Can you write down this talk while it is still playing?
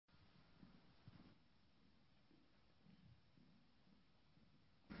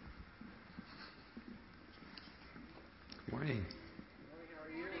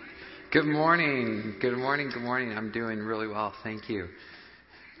Good morning. Good morning. Good morning. I'm doing really well. Thank you.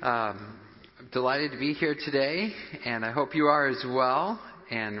 I'm delighted to be here today, and I hope you are as well.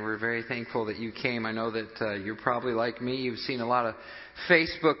 And we're very thankful that you came. I know that you're probably like me. You've seen a lot of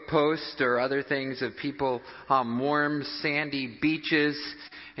Facebook posts or other things of people on warm, sandy beaches,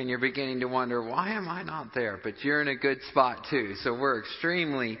 and you're beginning to wonder, why am I not there? But you're in a good spot too. So we're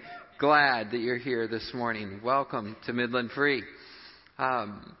extremely glad that you're here this morning. Welcome to Midland Free.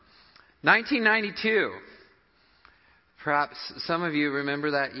 1992. Perhaps some of you remember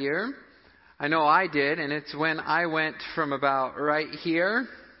that year. I know I did, and it's when I went from about right here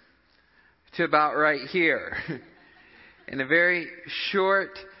to about right here. In a very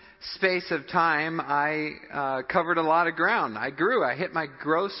short space of time, I covered a lot of ground. I grew. I hit my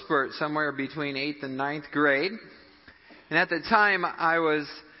growth spurt somewhere between 8th and 9th grade. And at the time, I was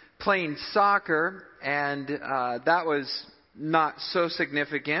playing soccer, and that was not so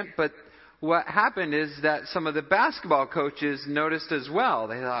significant, but what happened is that some of the basketball coaches noticed as well.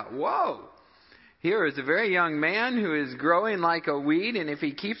 They thought, whoa, here is a very young man who is growing like a weed, and if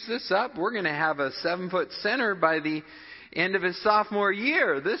he keeps this up, we're going to have a 7-foot center by the end of his sophomore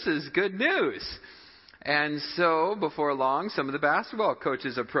year. This is good news. And so, before long, some of the basketball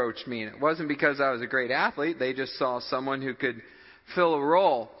coaches approached me, and it wasn't because I was a great athlete. They just saw someone who could fill a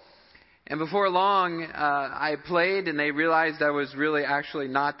role. And before long, I played, and they realized I was really actually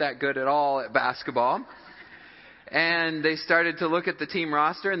not that good at all at basketball. And they started to look at the team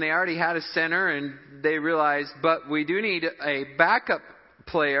roster, and they already had a center, and they realized, but we do need a backup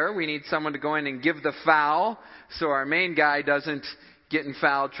player. We need someone to go in and give the foul so our main guy doesn't get in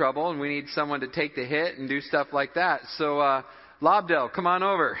foul trouble, and we need someone to take the hit and do stuff like that. So, Lobdell, come on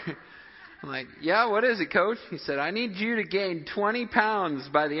over. I'm like, yeah, what is it, Coach? He said, I need you to gain 20 pounds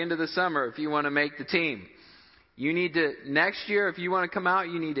by the end of the summer if you want to make the team. You need to, next year, if you want to come out,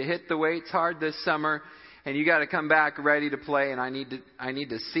 you need to hit the weights hard this summer, and you got to come back ready to play, and I need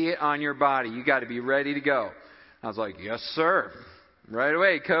to see it on your body. You got to be ready to go. I was like, yes, sir. Right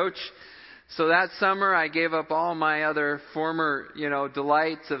away, Coach. So that summer, I gave up all my other former,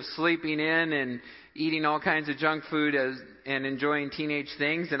 delights of sleeping in and eating all kinds of junk food and enjoying teenage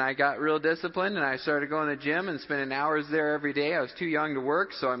things, and I got real disciplined, and I started going to the gym and spending hours there every day. I was too young to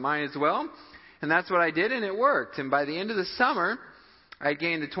work, so I might as well. And that's what I did, and it worked. And by the end of the summer, I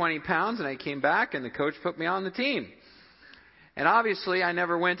gained the 20 pounds, and I came back, and the coach put me on the team. And obviously, I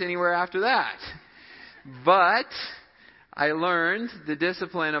never went anywhere after that. But I learned the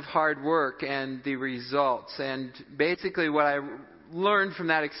discipline of hard work and the results. And basically what I learned from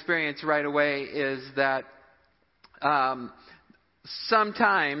that experience right away is that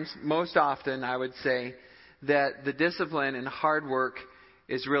sometimes, most often, I would say, that the discipline and hard work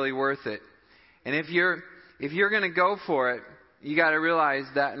is really worth it. And if you're going to go for it, you got to realize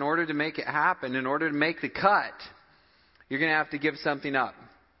that in order to make it happen, in order to make the cut, you're going to have to give something up.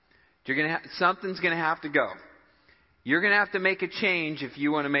 Something's going to have to go. You're going to have to make a change if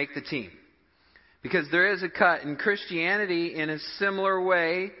you want to make the team. Because there is a cut, and Christianity, in a similar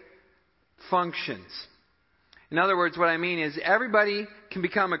way, functions. In other words, what I mean is everybody can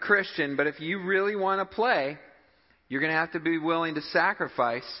become a Christian, but if you really want to play, you're going to have to be willing to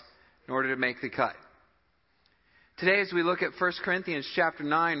sacrifice in order to make the cut. Today, as we look at 1 Corinthians chapter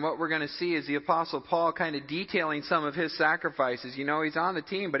 9, what we're going to see is the Apostle Paul kind of detailing some of his sacrifices. He's on the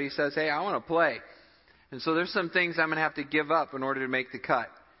team, but he says, hey, I want to play. And so there's some things I'm going to have to give up in order to make the cut.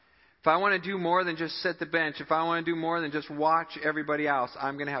 If I want to do more than just sit the bench, if I want to do more than just watch everybody else,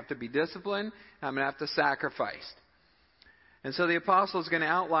 I'm going to have to be disciplined, and I'm going to have to sacrifice. And so the apostle is going to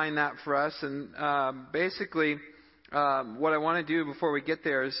outline that for us. And basically, what I want to do before we get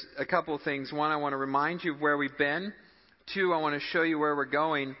there is a couple of things. One, I want to remind you of where we've been. 2, I want to show you where we're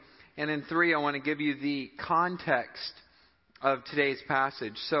going. And then 3, I want to give you the context of today's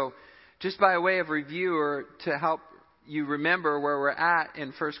passage. So just by way of review, or to help you remember where we're at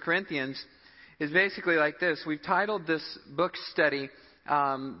in 1 Corinthians, is basically like this. We've titled this book study,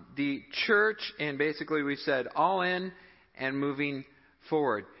 The Church, and basically we've said all in and moving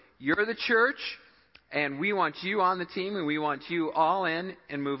forward. You're the church, and we want you on the team, and we want you all in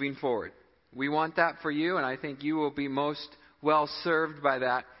and moving forward. We want that for you, and I think you will be most well served by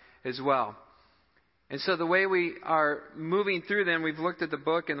that as well. And so the way we are moving through them, we've looked at the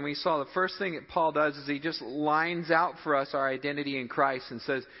book, and we saw the first thing that Paul does is he just lines out for us our identity in Christ and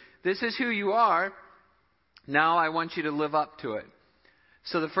says, this is who you are. Now I want you to live up to it.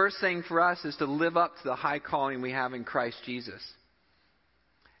 So the first thing for us is to live up to the high calling we have in Christ Jesus.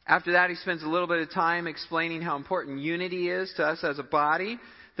 After that, he spends a little bit of time explaining how important unity is to us as a body,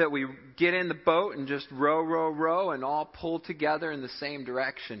 that we get in the boat and just row, and all pull together in the same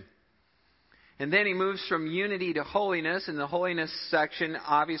direction. And then he moves from unity to holiness. In the holiness section,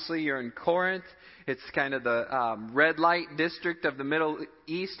 obviously you're in Corinth. It's kind of the red light district of the Middle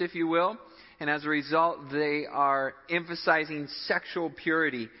East, if you will. And as a result, they are emphasizing sexual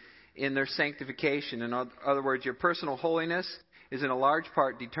purity in their sanctification. In other words, your personal holiness is in a large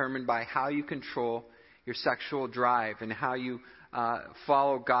part determined by how you control your sexual drive and how you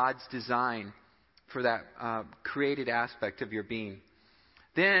follow God's design for that created aspect of your being.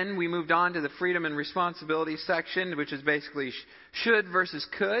 Then we moved on to the freedom and responsibility section, which is basically should versus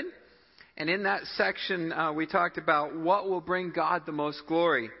could. And in that section, we talked about what will bring God the most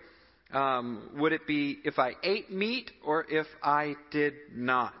glory. Would it be if I ate meat or if I did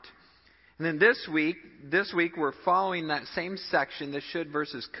not? And then this week we're following that same section, the should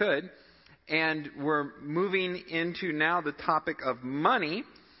versus could, and we're moving into now the topic of money.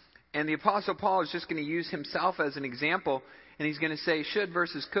 And the Apostle Paul is just going to use himself as an example, and he's going to say should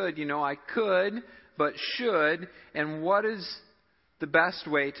versus could. I could, but should, and what is the best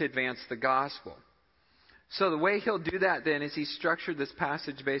way to advance the gospel? So the way he'll do that then is he structured this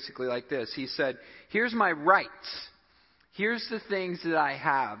passage basically like this. He said, here's my rights. Here's the things that I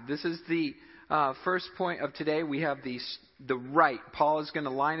have. This is the first point of today. We have the right. Paul is going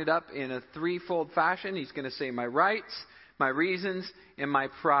to line it up in a threefold fashion. He's going to say my rights, my reasons, and my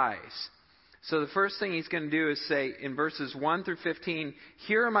prize. So the first thing he's going to do is say in verses 1 through 15,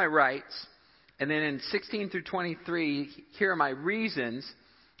 here are my rights. And then in 16 through 23, here are my reasons.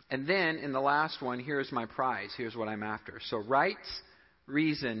 And then in the last one, here's my prize. Here's what I'm after. So rights,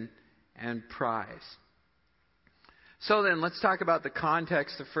 reason, and prize. So then let's talk about the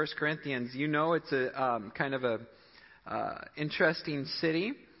context of 1 Corinthians. It's a kind of a interesting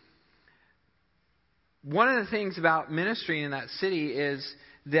city. One of the things about ministry in that city is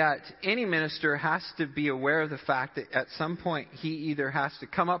that any minister has to be aware of the fact that at some point he either has to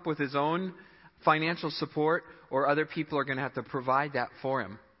come up with his own financial support or other people are going to have to provide that for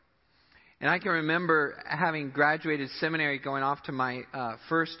him. And I can remember having graduated seminary, going off to my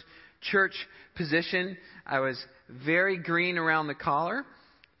first church position. I was very green around the collar,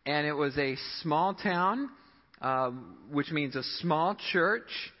 and it was a small town, which means a small church,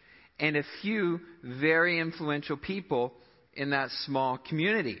 and a few very influential people in that small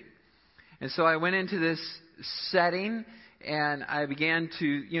community. And so I went into this setting, and I began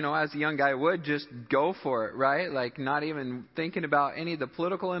to, as a young guy would, just go for it, right? Like not even thinking about any of the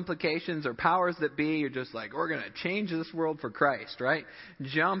political implications or powers that be. You're just like, we're going to change this world for Christ, right?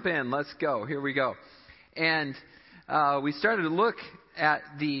 Jump in. Let's go. Here we go. And we started to look at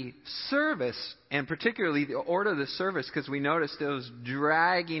the service, and particularly the order of the service, because we noticed it was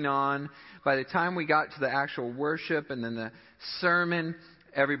dragging on. By the time we got to the actual worship and then the sermon,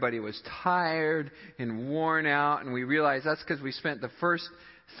 everybody was tired and worn out, and we realized that's because we spent the first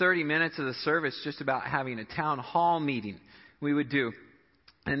 30 minutes of the service just about having a town hall meeting. We would do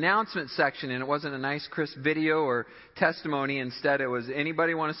an announcement section, and it wasn't a nice crisp video or testimony. Instead, it was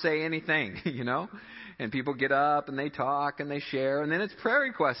anybody want to say anything, And people get up and they talk and they share, and then it's prayer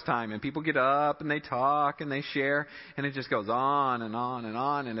request time, and people get up and they talk and they share, and it just goes on and on and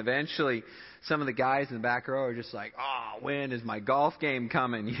on. And eventually, some of the guys in the back row are just like, when is my golf game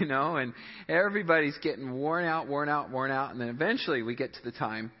coming, And everybody's getting worn out. And then eventually we get to the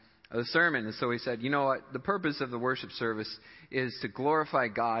time of the sermon. And so we said, the purpose of the worship service is to glorify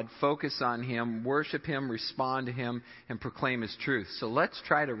God, focus on Him, worship Him, respond to Him, and proclaim His truth. So let's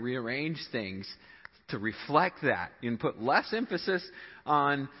try to rearrange things to reflect that and put less emphasis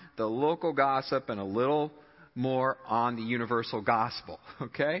on the local gossip and a little more on the universal gospel.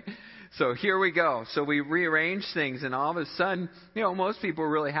 Okay? So here we go. So we rearranged things, and all of a sudden, most people were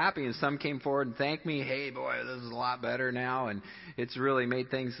really happy, and some came forward and thanked me. Hey, boy, this is a lot better now, and it's really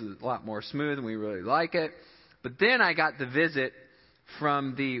made things a lot more smooth, and we really like it. But then I got the visit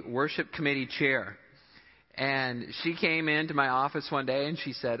from the worship committee chair, and she came into my office one day, and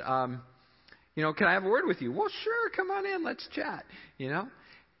she said, can I have a word with you? Well, sure, come on in, let's chat,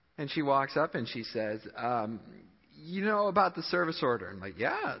 And she walks up and she says, about the service order? I'm like,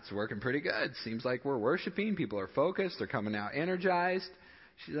 yeah, it's working pretty good. Seems like we're worshiping. People are focused. They're coming out energized.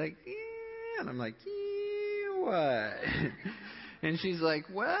 She's like, yeah. And I'm like, yeah, what? And she's like,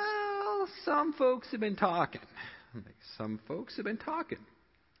 well, some folks have been talking. I'm like, some folks have been talking.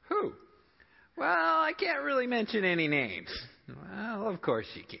 Who? Well, I can't really mention any names. Well, of course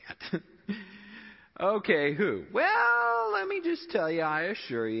you can't. Okay, who? Well, let me just tell you, I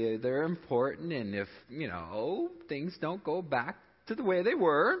assure you, they're important, and if, things don't go back to the way they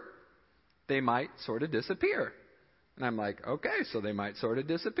were, they might sort of disappear. And I'm like, okay, so they might sort of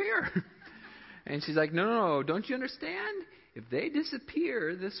disappear. And she's like, no, don't you understand? if they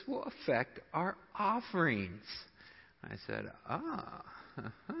disappear, this will affect our offerings. I said,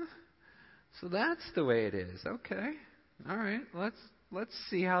 so that's the way it is. Okay. All right. Let's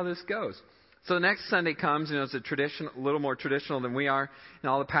see how this goes. So the next Sunday comes, and it's a little more traditional than we are. And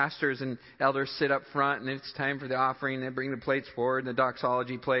all the pastors and elders sit up front, and it's time for the offering. They bring the plates forward, and the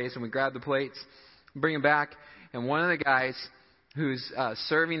doxology plays, and we grab the plates, bring them back. And one of the guys who's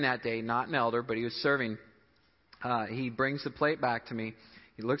serving that day, not an elder, but he was serving, he brings the plate back to me.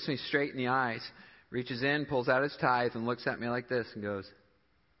 He looks me straight in the eyes, reaches in, pulls out his tithe, and looks at me like this and goes,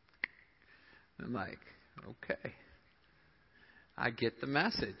 I'm like, okay, I get the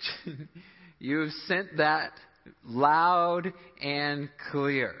message. You've sent that loud and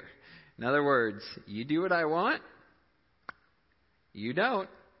clear. In other words, you do what I want, you don't.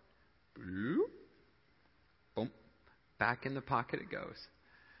 Boom. Back in the pocket it goes.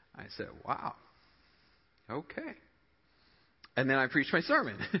 I said, wow. Okay. And then I preached my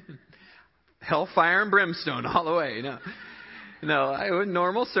sermon. Hellfire and brimstone all the way. No, it was a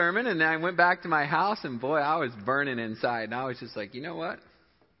normal sermon, and then I went back to my house, and boy, I was burning inside. And I was just like, you know what?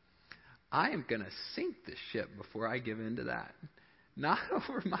 I am going to sink this ship before I give in to that. Not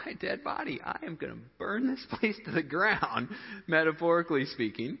over my dead body. I am going to burn this place to the ground, metaphorically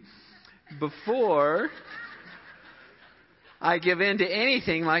speaking, before I give in to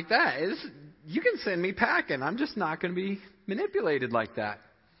anything like that. You can send me packing. I'm just not going to be manipulated like that.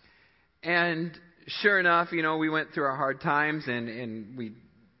 And sure enough, we went through our hard times, and we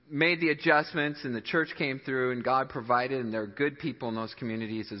made the adjustments, and the church came through, and God provided, and there are good people in those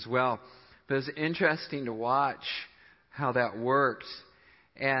communities as well. But it's interesting to watch how that works.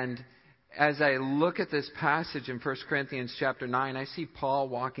 And as I look at this passage in 1 Corinthians chapter 9, I see Paul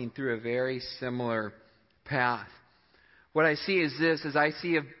walking through a very similar path. What I see is this, is I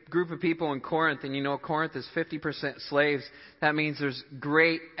see a group of people in Corinth, and Corinth is 50% slaves. That means there's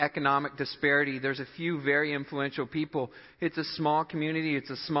great economic disparity. There's a few very influential people. It's a small community. It's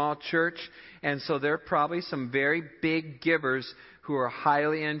a small church. And so there are probably some very big givers who are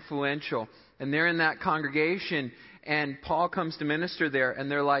highly influential. And they're in that congregation, and Paul comes to minister there, and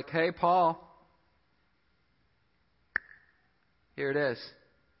they're like, hey, Paul, here it is.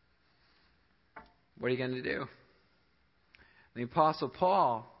 What are you going to do? The Apostle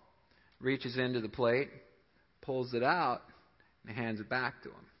Paul reaches into the plate, pulls it out, and hands it back to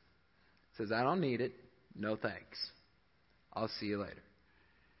him. Says, I don't need it. No thanks. I'll see you later.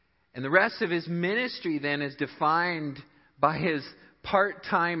 And the rest of his ministry then is defined by his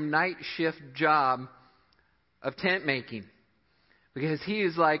part-time night shift job of tent making. Because he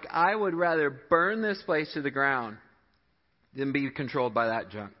is like, I would rather burn this place to the ground than be controlled by that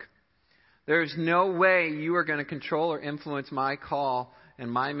junk. There's no way you are going to control or influence my call and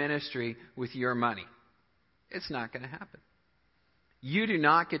my ministry with your money. It's not going to happen. You do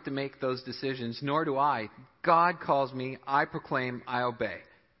not get to make those decisions, nor do I. God calls me, I proclaim, I obey.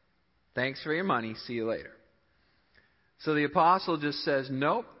 Thanks for your money. See you later. So the apostle just says,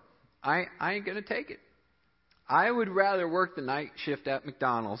 nope, I ain't going to take it. I would rather work the night shift at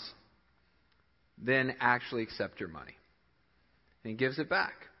McDonald's than actually accept your money. And he gives it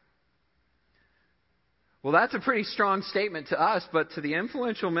back. Well, that's a pretty strong statement to us, but to the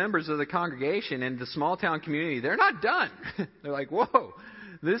influential members of the congregation and the small town community, they're not done. They're like, whoa,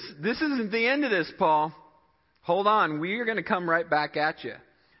 this isn't the end of this, Paul. Hold on, we're going to come right back at you.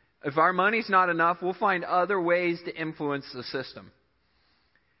 If our money's not enough, we'll find other ways to influence the system.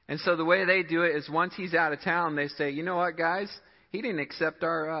 And so the way they do it is once he's out of town, they say, you know what, guys? He didn't accept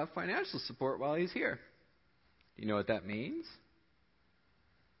our financial support while he's here. Do you know what that means?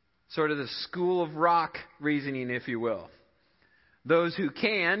 Sort of the school of rock reasoning, if you will. Those who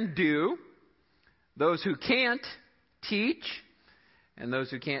can, do. Those who can't, teach. And those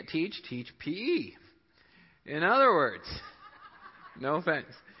who can't teach PE. In other words, no offense.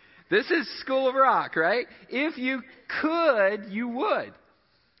 This is school of rock, right? If you could, you would.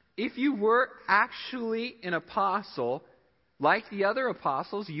 If you were actually an apostle, like the other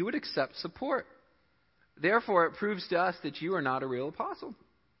apostles, you would accept support. Therefore, it proves to us that you are not a real apostle.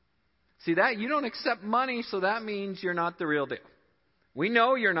 See that? You don't accept money, so that means you're not the real deal. We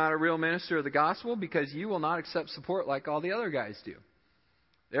know you're not a real minister of the gospel because you will not accept support like all the other guys do.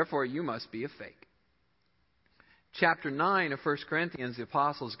 Therefore, you must be a fake. Chapter 9 of 1 Corinthians, the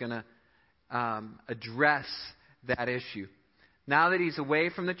apostle is going to address that issue. Now that he's away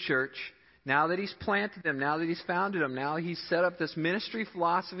from the church, now that he's planted them, now that he's founded them, now he's set up this ministry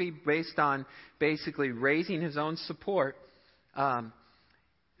philosophy based on basically raising his own support,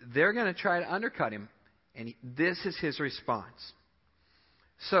 they're going to try to undercut him. And this is his response.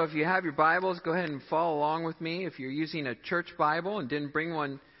 So if you have your Bibles, go ahead and follow along with me. If you're using a church Bible and didn't bring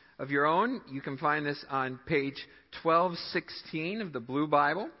one of your own, you can find this on page 1216 of the Blue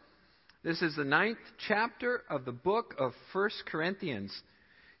Bible. This is the 9th chapter of the book of 1 Corinthians.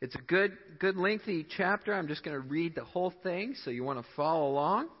 It's a good lengthy chapter. I'm just going to read the whole thing, so you want to follow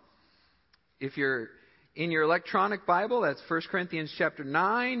along. If you're in your electronic Bible, that's 1 Corinthians chapter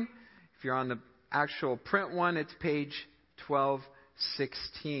 9. If you're on the actual print one, it's page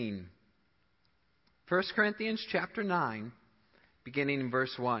 1216. 1 Corinthians chapter 9, beginning in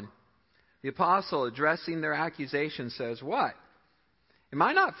verse 1. The apostle, addressing their accusation, says, "What? Am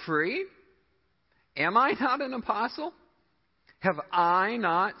I not free? Am I not an apostle? Have I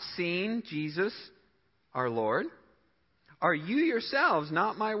not seen Jesus, our Lord? Are you yourselves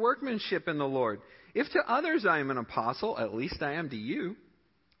not my workmanship in the Lord? If to others I am an apostle, at least I am to you.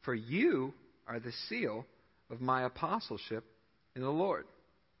 For you are the seal of my apostleship in the Lord."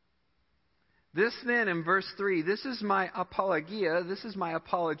 This then, in verse 3, this is my apologia, this is my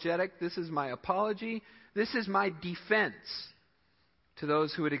apologetic, this is my apology, this is my defense to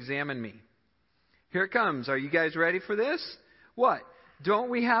those who would examine me. Here it comes. Are you guys ready for this? What? Don't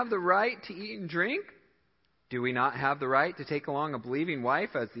we have the right to eat and drink? Do we not have the right to take along a believing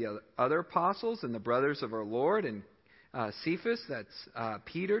wife as the other apostles and the brothers of our Lord and Cephas, that's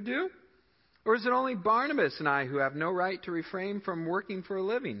Peter, do? Or is it only Barnabas and I who have no right to refrain from working for a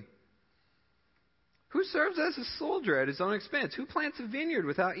living? Who serves as a soldier at his own expense? Who plants a vineyard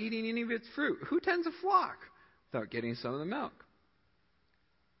without eating any of its fruit? Who tends a flock without getting some of the milk?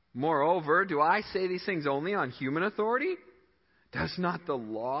 Moreover, do I say these things only on human authority? Does not the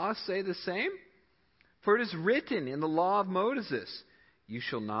law say the same? For it is written in the law of Moses, "You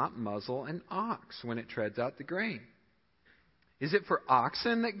shall not muzzle an ox when it treads out the grain." Is it for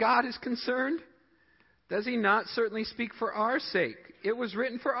oxen that God is concerned? Does he not certainly speak for our sake? It was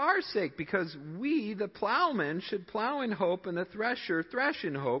written for our sake, because we, the plowmen, should plow in hope, and the thresher thresh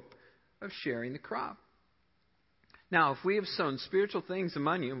in hope of sharing the crop. Now, if we have sown spiritual things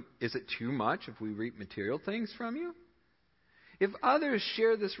among you, is it too much if we reap material things from you? If others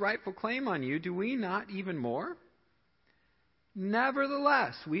share this rightful claim on you, do we not even more?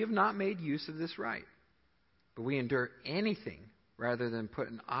 Nevertheless, we have not made use of this right, but we endure anything rather than put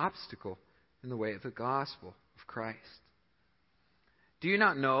an obstacle in the way of the gospel of Christ. Do you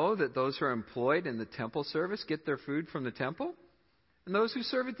not know that those who are employed in the temple service get their food from the temple? And those who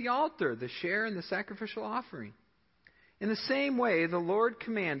serve at the altar, the share in the sacrificial offering? In the same way, the Lord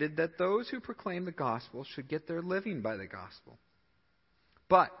commanded that those who proclaim the gospel should get their living by the gospel.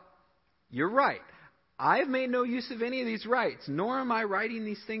 But, you're right, I have made no use of any of these rights, nor am I writing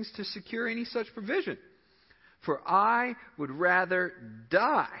these things to secure any such provision. For I would rather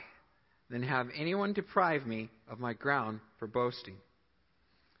die than have anyone deprive me of my ground for boasting.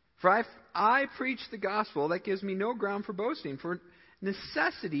 For if I preach the gospel, that gives me no ground for boasting, for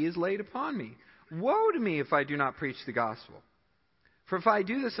necessity is laid upon me. Woe to me if I do not preach the gospel. For if I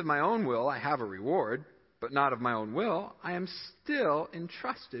do this of my own will, I have a reward, but not of my own will, I am still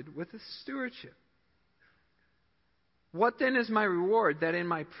entrusted with a stewardship. What then is my reward? That in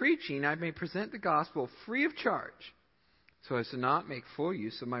my preaching I may present the gospel free of charge, so as to not make full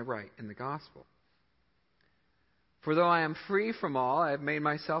use of my right in the gospel. For though I am free from all, I have made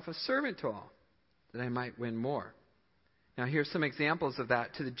myself a servant to all, that I might win more. Now here's some examples of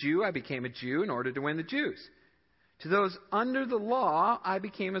that. To the Jew I became a Jew in order to win the Jews. To those under the law I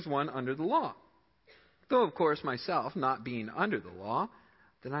became as one under the law. Though of course myself not being under the law,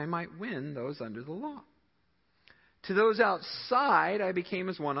 that I might win those under the law. To those outside I became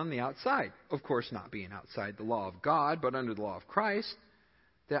as one on the outside. Of course not being outside the law of God, but under the law of Christ,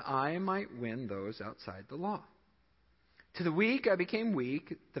 that I might win those outside the law. To the weak I became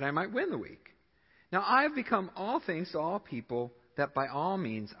weak, that I might win the weak. Now I have become all things to all people, that by all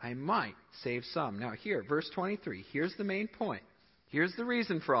means I might save some. Now here, verse 23, here's the main point. Here's the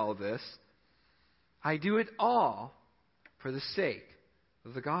reason for all of this. I do it all for the sake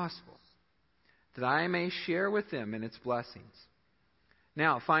of the gospel, that I may share with them in its blessings.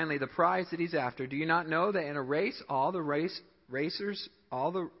 Now, finally, the prize that he's after. Do you not know that in a race, all in the race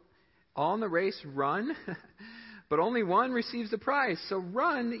run, but only one receives the prize? So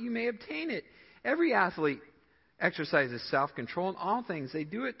run that you may obtain it. Every athlete exercises self-control in all things. They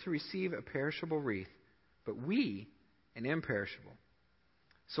do it to receive a perishable wreath, but we an imperishable.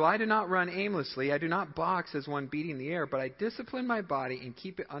 So I do not run aimlessly. I do not box as one beating the air, but I discipline my body and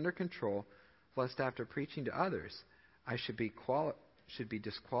keep it under control, lest after preaching to others, I should be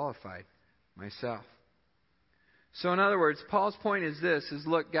disqualified myself. So in other words, Paul's point is this,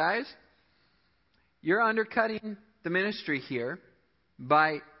 look guys, you're undercutting the ministry here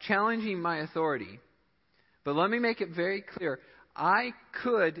by challenging my authority. But let me make it very clear. I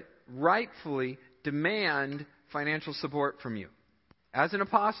could rightfully demand financial support from you. As an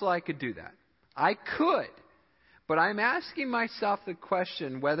apostle, I could do that. I could. But I'm asking myself the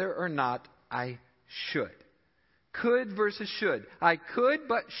question whether or not I should. Could versus should. I could,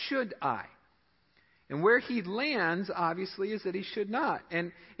 but should I? And where he lands, obviously, is that he should not.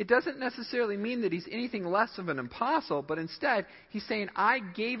 And it doesn't necessarily mean that he's anything less of an apostle, but instead, he's saying, I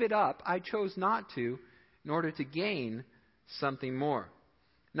gave it up, I chose not to, in order to gain something more.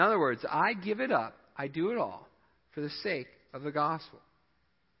 In other words, I give it up, I do it all, for the sake of the gospel.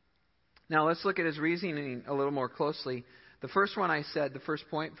 Now, let's look at his reasoning a little more closely. The first one I said, the first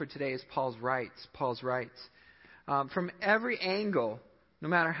point for today is Paul's rights. Paul's rights. From every angle, no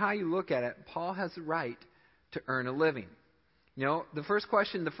matter how you look at it, Paul has the right to earn a living. You know, the first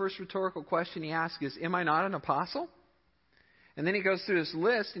rhetorical question he asks is, am I not an apostle? And then he goes through this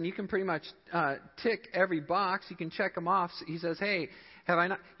list, and you can pretty much tick every box. You can check them off. He says, hey, have I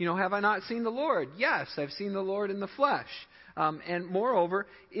not seen the Lord? Yes, I've seen the Lord in the flesh. And moreover,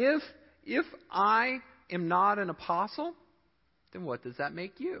 if I am not an apostle, then what does that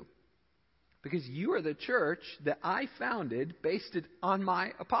make you? Because you are the church that I founded based it on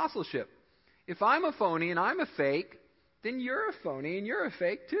my apostleship. If I'm a phony and I'm a fake, then you're a phony and you're a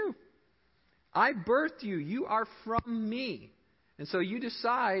fake too. I birthed you. You are from me. And so you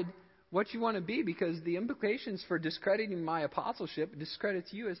decide what you want to be, because the implications for discrediting my apostleship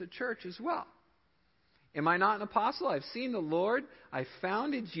discredits you as a church as well. Am I not an apostle? I've seen the Lord. I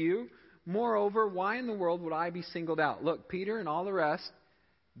founded you. Moreover, why in the world would I be singled out? Look, Peter and all the rest,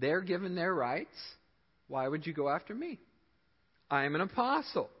 they're given their rights. Why would you go after me? I am an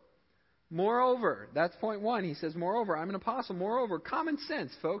apostle. Moreover, that's point one. He says, moreover, I'm an apostle. Moreover, common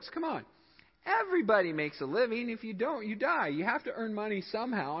sense, folks. Come on. Everybody makes a living. If you don't, you die. You have to earn money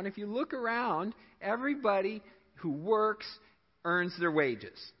somehow. And if you look around, everybody who works earns their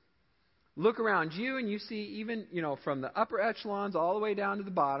wages. Look around you and you see even, from the upper echelons all the way down to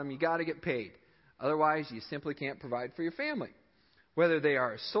the bottom, you got to get paid. Otherwise, you simply can't provide for your family. Whether they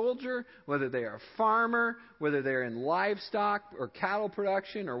are a soldier, whether they are a farmer, whether they're in livestock or cattle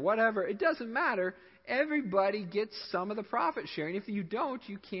production or whatever, it doesn't matter. Everybody gets some of the profit sharing. If you don't,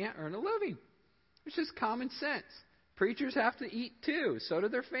 you can't earn a living. It's just common sense. Preachers have to eat too. So do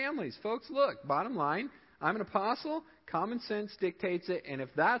their families. Folks, look, bottom line, I'm an apostle. Common sense dictates it. And if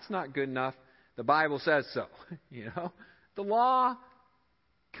that's not good enough, the Bible says so. The law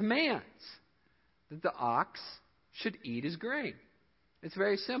commands that the ox should eat his grain. It's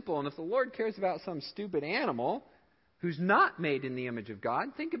very simple. And if the Lord cares about some stupid animal who's not made in the image of God,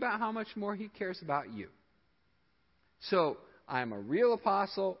 think about how much more He cares about you. So, I'm a real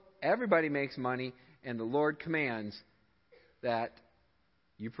apostle. Everybody makes money. And the Lord commands that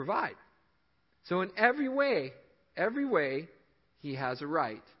you provide. So in every way, He has a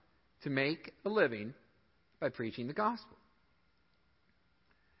right to make a living by preaching the gospel.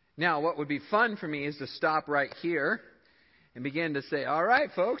 Now, what would be fun for me is to stop right here and begin to say, all right,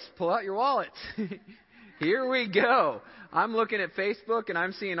 folks, pull out your wallets. Here we go. I'm looking at Facebook and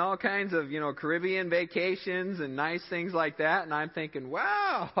I'm seeing all kinds of, Caribbean vacations and nice things like that. And I'm thinking,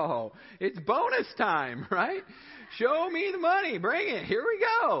 wow, it's bonus time, right? Show me the money. Bring it. Here we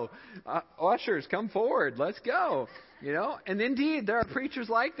go. Ushers, come forward. Let's go. And indeed, there are preachers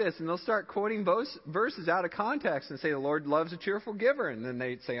like this, and they'll start quoting verses out of context and say, the Lord loves a cheerful giver. And then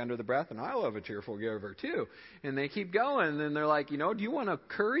they say under the breath, and I love a cheerful giver too. And they keep going. And then they're like, do you want to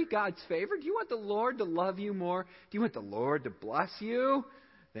curry God's favor? Do you want the Lord to love you more? Do you want the Lord to bless you?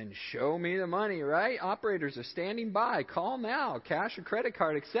 Then show me the money, right? Operators are standing by. Call now. Cash or credit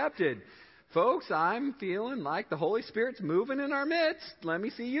card accepted. Folks, I'm feeling like the Holy Spirit's moving in our midst. Let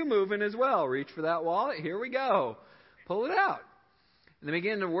me see you moving as well. Reach for that wallet. Here we go. Pull it out. And they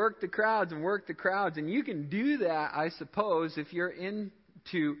begin to work the crowds. And you can do that, I suppose, if you're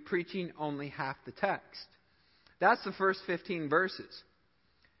into preaching only half the text. That's the first 15 verses.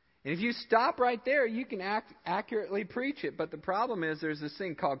 And if you stop right there, you can accurately preach it. But the problem is there's this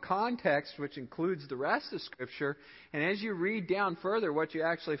thing called context, which includes the rest of Scripture. And as you read down further, what you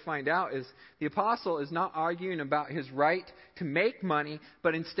actually find out is the apostle is not arguing about his right to make money,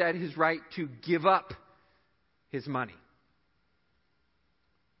 but instead his right to give up his money.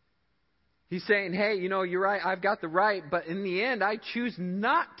 He's saying, hey, you're right, I've got the right, but in the end, I choose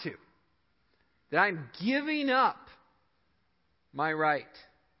not to. That I'm giving up my right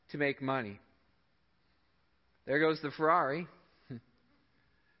to make money. There goes the Ferrari.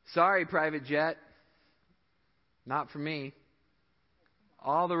 Sorry, private jet. Not for me.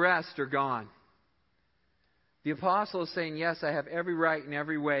 All the rest are gone. The apostle is saying, yes, I have every right in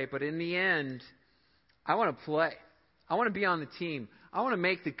every way, but in the end, I want to play. I want to be on the team. I want to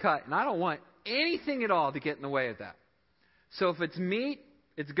make the cut, and I don't want anything at all to get in the way of that. So if it's meat,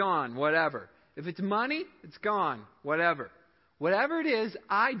 it's gone, whatever. If it's money, it's gone, whatever. Whatever it is,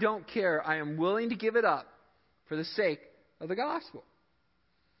 I don't care. I am willing to give it up for the sake of the gospel.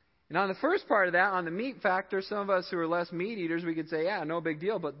 And on the first part of that, on the meat factor, some of us who are less meat eaters, we could say, yeah, no big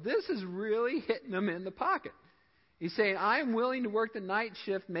deal. But this is really hitting them in the pocket. He's saying, I'm willing to work the night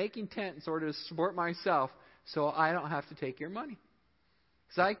shift making tents in order to support myself so I don't have to take your money.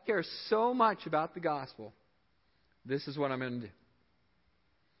 Because I care so much about the gospel. This is what I'm going to do.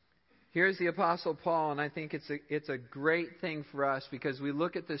 Here's the Apostle Paul, and I think it's a great thing for us because we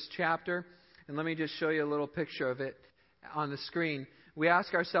look at this chapter, and let me just show you a little picture of it on the screen. We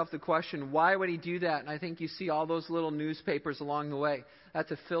ask ourselves the question, why would he do that? And I think you see all those little newspapers along the way.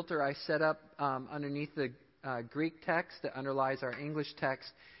 That's a filter I set up underneath the Greek text that underlies our English text.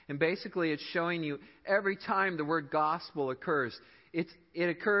 And basically it's showing you every time the word gospel occurs. It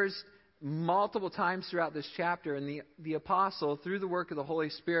occurs multiple times throughout this chapter, and the apostle, through the work of the Holy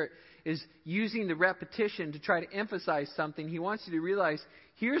Spirit, is using the repetition to try to emphasize something. He wants you to realize,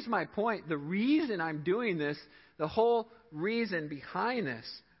 here's my point. The reason I'm doing this, the whole reason behind this,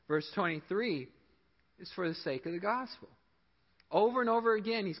 verse 23, is for the sake of the gospel. Over and over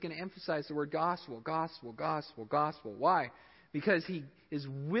again, he's going to emphasize the word gospel, gospel, gospel, gospel. Why? Because he is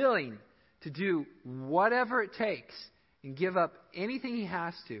willing to do whatever it takes and give up anything he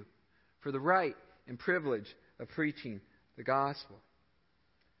has to for the right and privilege of preaching the gospel.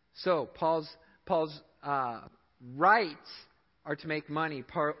 So Paul's rights are to make money.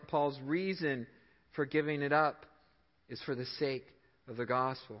 Paul's reason for giving it up is for the sake of the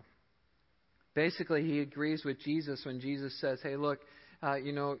gospel. Basically, he agrees with Jesus when Jesus says, hey, look,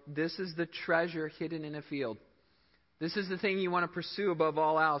 this is the treasure hidden in a field. This is the thing you want to pursue above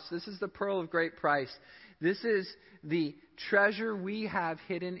all else. This is the pearl of great price. This is the treasure we have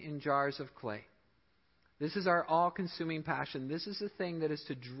hidden in jars of clay. This is our all-consuming passion. This is the thing that is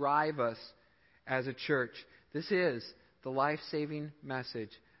to drive us as a church. This is the life-saving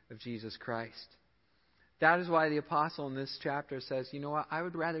message of Jesus Christ. That is why the apostle in this chapter says, you know what, I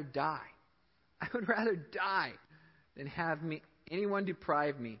would rather die. I would rather die than have anyone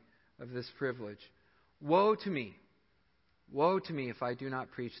deprive me of this privilege. Woe to me if I do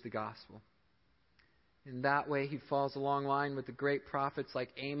not preach the gospel. In that way, he falls along line with the great prophets like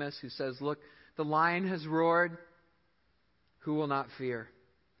Amos, who says, look, the lion has roared, who will not fear?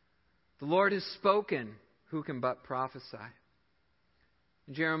 The Lord has spoken, who can but prophesy?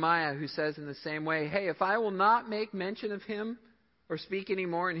 And Jeremiah, who says in the same way, hey, if I will not make mention of him or speak any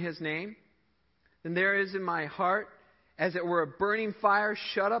more in his name, then there is in my heart, as it were, a burning fire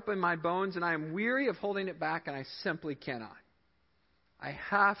shut up in my bones, and I am weary of holding it back, and I simply cannot. I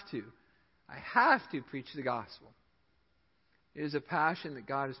have to preach the gospel. It is a passion that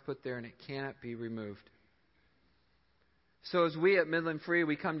God has put there, and it cannot be removed. So as we at Midland Free,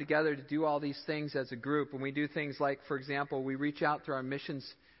 we come together to do all these things as a group, and we do things like, for example, we reach out through our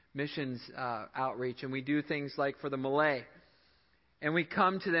missions outreach, and we do things like for the Malay. And we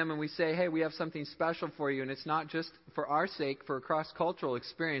come to them and we say, hey, we have something special for you. And it's not just for our sake, for a cross-cultural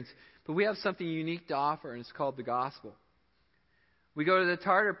experience, but we have something unique to offer, and it's called the gospel. We go to the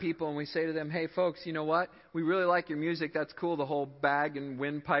Tartar people and we say to them, hey, folks, you know what? We really like your music. That's cool. The whole bag and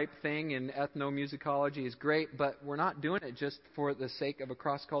windpipe thing and ethnomusicology is great, but we're not doing it just for the sake of a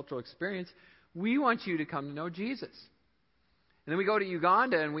cross-cultural experience. We want you to come to know Jesus. And then we go to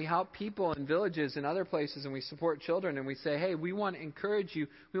Uganda and we help people in villages and other places, and we support children, and we say, hey, we want to encourage you.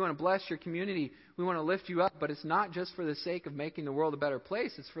 We want to bless your community. We want to lift you up, but it's not just for the sake of making the world a better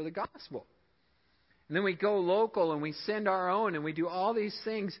place. It's for the gospel. And then we go local and we send our own, and we do all these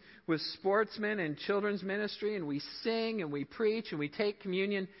things with sportsmen and children's ministry, and we sing and we preach and we take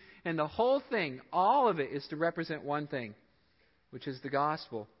communion. And the whole thing, all of it, is to represent one thing, which is the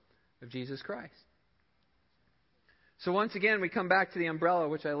gospel of Jesus Christ. So once again, we come back to the umbrella,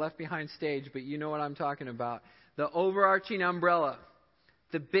 which I left behind stage, but you know what I'm talking about. The overarching umbrella.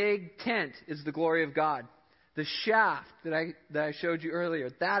 The big tent is the glory of God. The shaft that I showed you earlier,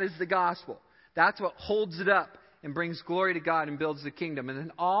 that is the gospel. That's what holds it up and brings glory to God and builds the kingdom. And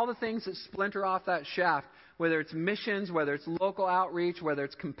then all the things that splinter off that shaft, whether it's missions, whether it's local outreach, whether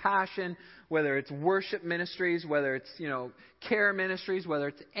it's compassion, whether it's worship ministries, whether it's, care ministries, whether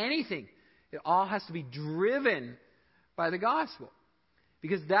it's anything, it all has to be driven by the gospel.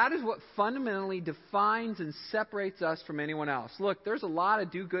 Because that is what fundamentally defines and separates us from anyone else. Look, there's a lot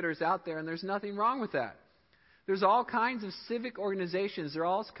of do-gooders out there, and there's nothing wrong with that. There's all kinds of civic organizations. There are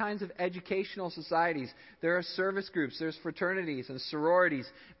all kinds of educational societies. There are service groups. There's fraternities and sororities.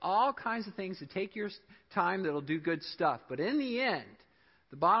 All kinds of things to take your time that'll do good stuff. But in the end,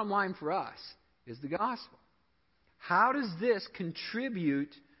 the bottom line for us is the gospel. How does this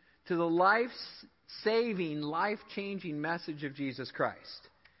contribute to the life-saving, life-changing message of Jesus Christ?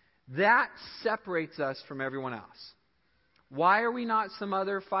 That separates us from everyone else. Why are we not some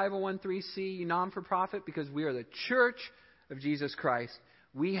other 501(c)(3) non-for-profit? Because we are the church of Jesus Christ.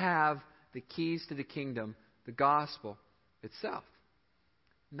 We have the keys to the kingdom, the gospel itself.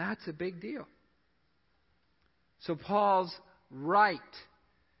 And that's a big deal. So Paul's right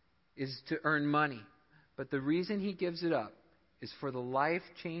is to earn money. But the reason he gives it up is for the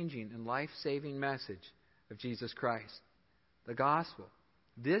life-changing and life-saving message of Jesus Christ, the gospel.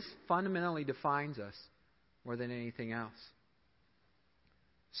 This fundamentally defines us more than anything else.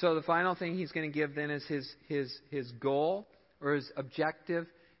 So the final thing he's going to give then is his goal or his objective,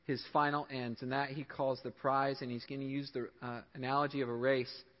 his final ends. And that he calls the prize, and he's going to use the analogy of a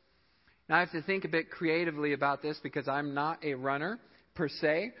race. Now I have to think a bit creatively about this because I'm not a runner per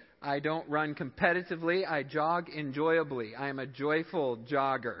se. I don't run competitively. I jog enjoyably. I am a joyful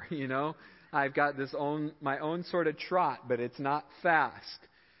jogger, you know. I've got my own sort of trot, but it's not fast.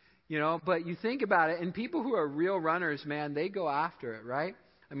 You know, but you think about it, and people who are real runners, man, they go after it, right?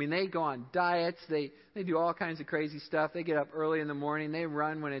 I mean, they go on diets. They do all kinds of crazy stuff. They get up early in the morning. They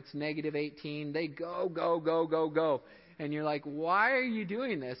run when it's negative 18. They go. And you're like, why are you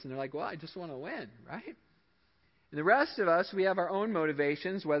doing this? And they're like, well, I just want to win, right? And the rest of us, we have our own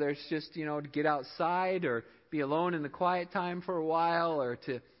motivations, whether it's just, you know, to get outside or be alone in the quiet time for a while or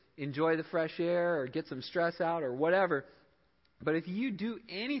to enjoy the fresh air or get some stress out or whatever. But if you do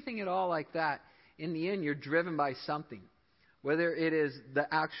anything at all like that, in the end, you're driven by something. Whether it is the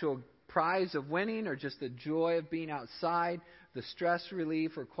actual prize of winning or just the joy of being outside, the stress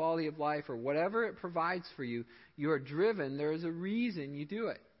relief or quality of life or whatever it provides for you, you are driven. There is a reason you do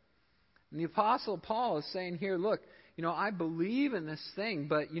it. And the Apostle Paul is saying here, look, you know, I believe in this thing,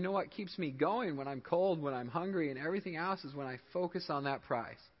 but you know what keeps me going when I'm cold, when I'm hungry, and everything else is when I focus on that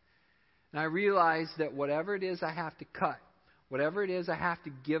prize. And I realize that whatever it is I have to cut, whatever it is I have to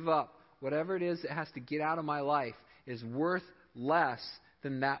give up, whatever it is that has to get out of my life is worth less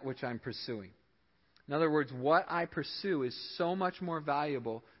than that which I'm pursuing. In other words, what I pursue is so much more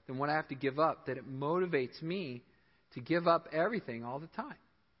valuable than what I have to give up that it motivates me to give up everything all the time.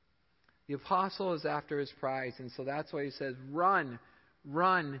 The apostle is after his prize, and so that's why he says, run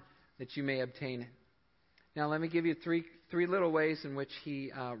that you may obtain it. Now let me give you three little ways in which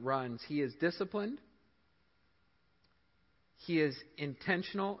he runs. He is disciplined, he is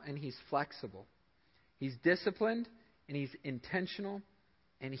intentional, and he's flexible. He's disciplined, and he's intentional,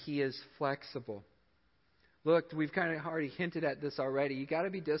 and he is flexible. Look, we've kind of already hinted at this already. You got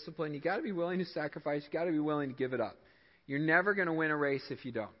to be disciplined. You got to be willing to sacrifice. You got to be willing to give it up. You're never going to win a race if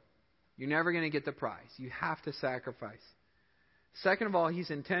you don't. You're never going to get the prize. You have to sacrifice. Second of all,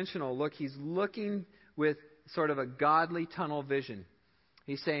 he's intentional. Look, he's looking with sort of a godly tunnel vision.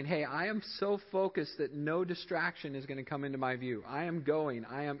 He's saying, hey, I am so focused that no distraction is going to come into my view. I am going.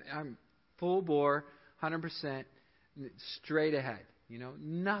 I'm full bore, 100%, straight ahead. You know,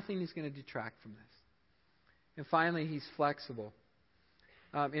 nothing is going to detract from this. And finally, he's flexible.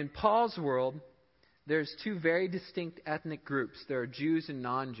 In Paul's world, there's two very distinct ethnic groups. There are Jews and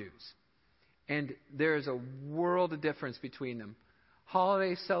non-Jews. And there's a world of difference between them.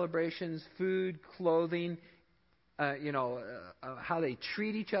 Holiday celebrations, food, clothing, how they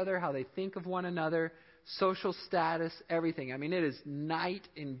treat each other, how they think of one another, social status, everything. I mean, it is night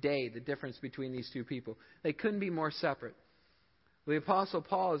and day, the difference between these two people. They couldn't be more separate. The Apostle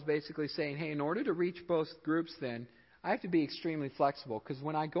Paul is basically saying, hey, in order to reach both groups then, I have to be extremely flexible. Because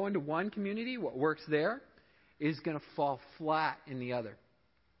when I go into one community, what works there is going to fall flat in the other.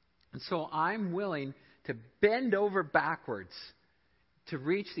 And so I'm willing to bend over backwards to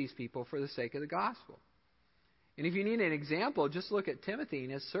reach these people for the sake of the gospel. And if you need an example, just look at Timothy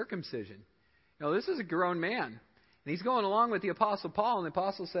and his circumcision. You know, this is a grown man. And he's going along with the Apostle Paul, and the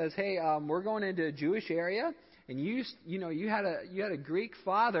Apostle says, hey, we're going into a Jewish area, and you had a Greek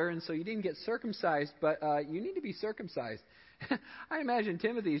father, and so you didn't get circumcised, but you need to be circumcised. I imagine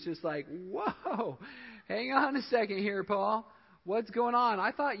Timothy's just like, whoa, hang on a second here, Paul. What's going on?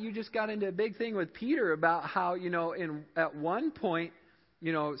 I thought you just got into a big thing with Peter about how, at one point,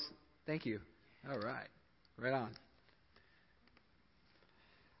 thank you. All right. Right on.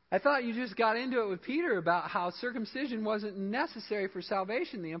 I thought you just got into it with Peter about how circumcision wasn't necessary for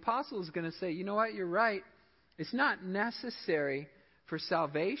salvation. The apostle is going to say, you know what, you're right. It's not necessary for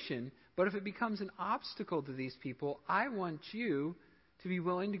salvation, but But if it becomes an obstacle to these people, I want you to be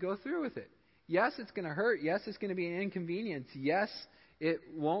willing to go through with it. Yes, it's going to hurt. Yes, it's going to be an inconvenience. Yes, it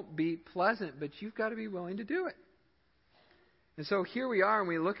won't be pleasant, but you've got to be willing to do it. And so here we are, and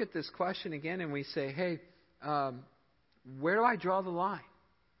we look at this question again, and we say, hey, where do I draw the line?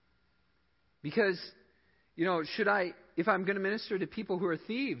 Because, if I'm going to minister to people who are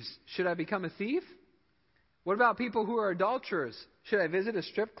thieves, should I become a thief? What about people who are adulterers? Should I visit a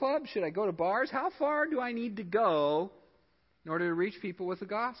strip club? Should I go to bars? How far do I need to go in order to reach people with the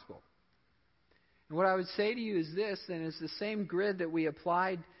gospel? And what I would say to you is this, then, is the same grid that we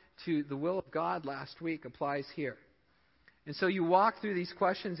applied to the will of God last week applies here. And so you walk through these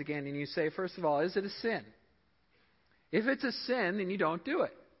questions again and you say, first of all, is it a sin? If it's a sin, then you don't do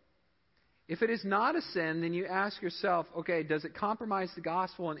it. If it is not a sin, then you ask yourself, okay, does it compromise the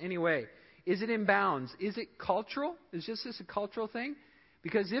gospel in any way? Is it in bounds? Is it cultural? Is this a cultural thing?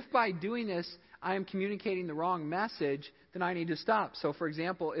 Because if by doing this I am communicating the wrong message, then I need to stop. So, for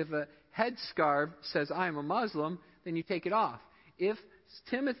example, if a headscarf says I am a Muslim, then you take it off. If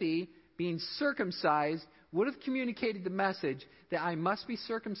Timothy, being circumcised, would have communicated the message that I must be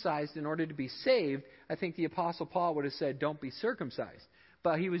circumcised in order to be saved, I think the Apostle Paul would have said, don't be circumcised.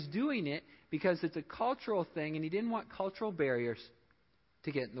 But he was doing it because it's a cultural thing, and he didn't want cultural barriers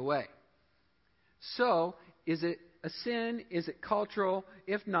to get in the way. So, is it a sin? Is it cultural?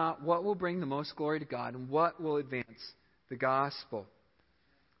 If not, what will bring the most glory to God, and what will advance the gospel?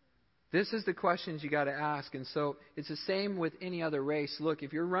 This is the questions you got to ask. And so it's the same with any other race. Look,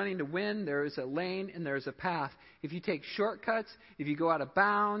 if you're running to win, there is a lane and there is a path. If you take shortcuts, if you go out of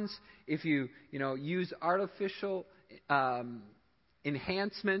bounds, if you use artificial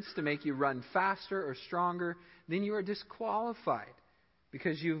enhancements to make you run faster or stronger, then you are disqualified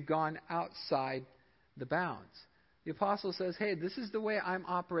because you've gone outside the bounds. The apostle says, hey, this is the way I'm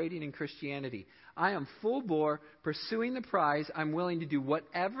operating in Christianity. I am full bore, pursuing the prize. I'm willing to do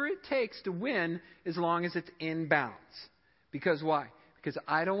whatever it takes to win as long as it's in bounds. Because why? Because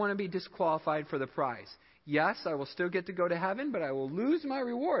I don't want to be disqualified for the prize. Yes, I will still get to go to heaven, but I will lose my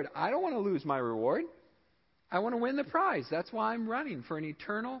reward. I don't want to lose my reward. I want to win the prize. That's why I'm running for an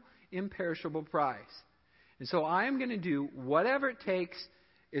eternal, imperishable prize. And so I am going to do whatever it takes,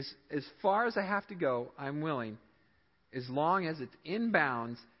 as far as I have to go, I'm willing, as long as it's in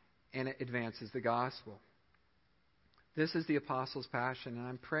bounds and it advances the gospel. This is the apostles' passion, and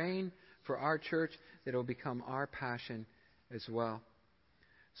I'm praying for our church that it will become our passion as well.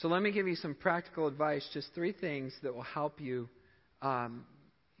 So let me give you some practical advice, just 3 things that will help you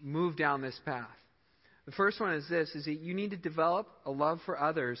move down this path. The first one is this, is that you need to develop a love for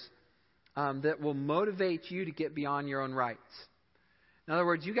others that will motivate you to get beyond your own rights. In other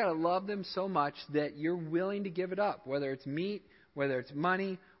words, you've got to love them so much that you're willing to give it up, whether it's meat, whether it's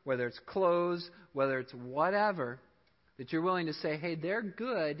money, whether it's clothes, whether it's whatever, that you're willing to say, hey, their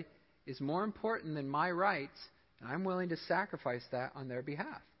good is more important than my rights, and I'm willing to sacrifice that on their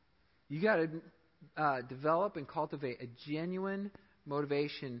behalf. You've got to develop and cultivate a genuine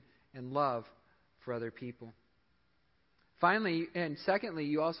motivation and love for other people. Finally, and secondly,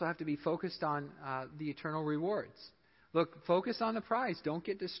 you also have to be focused on the eternal rewards. Look, focus on the prize. Don't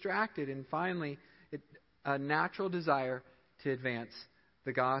get distracted. And finally, a natural desire to advance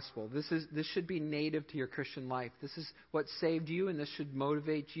the gospel. This should be native to your Christian life. This is what saved you, and this should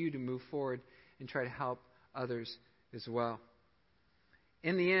motivate you to move forward and try to help others as well.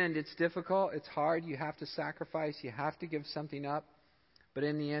 In the end, it's difficult. It's hard. You have to sacrifice. You have to give something up. But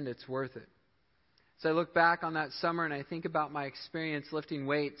in the end, it's worth it. As I look back on that summer and I think about my experience lifting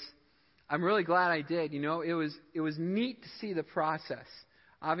weights, I'm really glad I did. It was neat to see the process.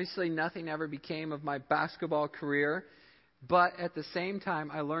 Obviously, nothing ever became of my basketball career, but at the same time,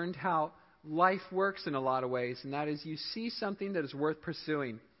 I learned how life works in a lot of ways, and that is you see something that is worth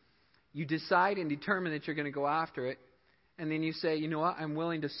pursuing. You decide and determine that you're going to go after it, and then you say, you know what, I'm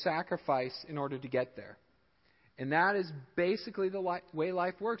willing to sacrifice in order to get there. And that is basically the way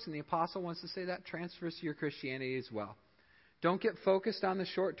life works, and the apostle wants to say that transfers to your Christianity as well. Don't get focused on the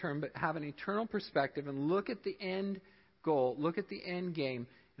short term, but have an eternal perspective and look at the end goal, look at the end game,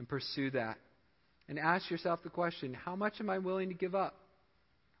 and pursue that. And ask yourself the question, how much am I willing to give up?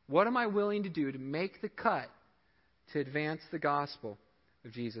 What am I willing to do to make the cut to advance the gospel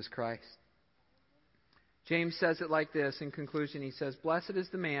of Jesus Christ? James says it like this in conclusion. He says, blessed is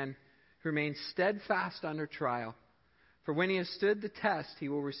the man who remains steadfast under trial. For when he has stood the test, he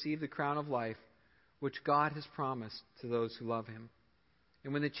will receive the crown of life, which God has promised to those who love him.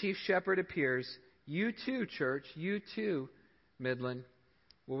 And when the chief shepherd appears, you too, church, you too, Midland,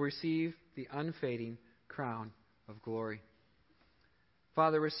 will receive the unfading crown of glory.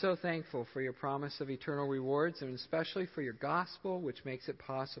 Father, we're so thankful for your promise of eternal rewards, and especially for your gospel, which makes it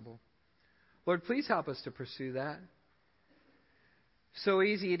possible. Lord, please help us to pursue that. So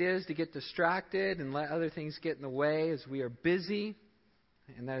easy it is to get distracted and let other things get in the way as we are busy.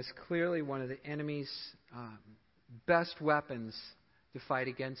 And that is clearly one of the enemy's best weapons to fight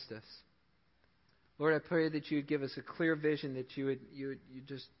against us. Lord, I pray that you would give us a clear vision, that you would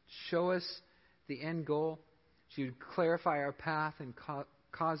just show us the end goal, that you would clarify our path and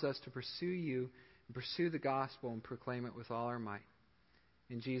cause us to pursue you and pursue the gospel and proclaim it with all our might.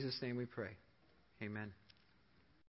 In Jesus' name we pray. Amen.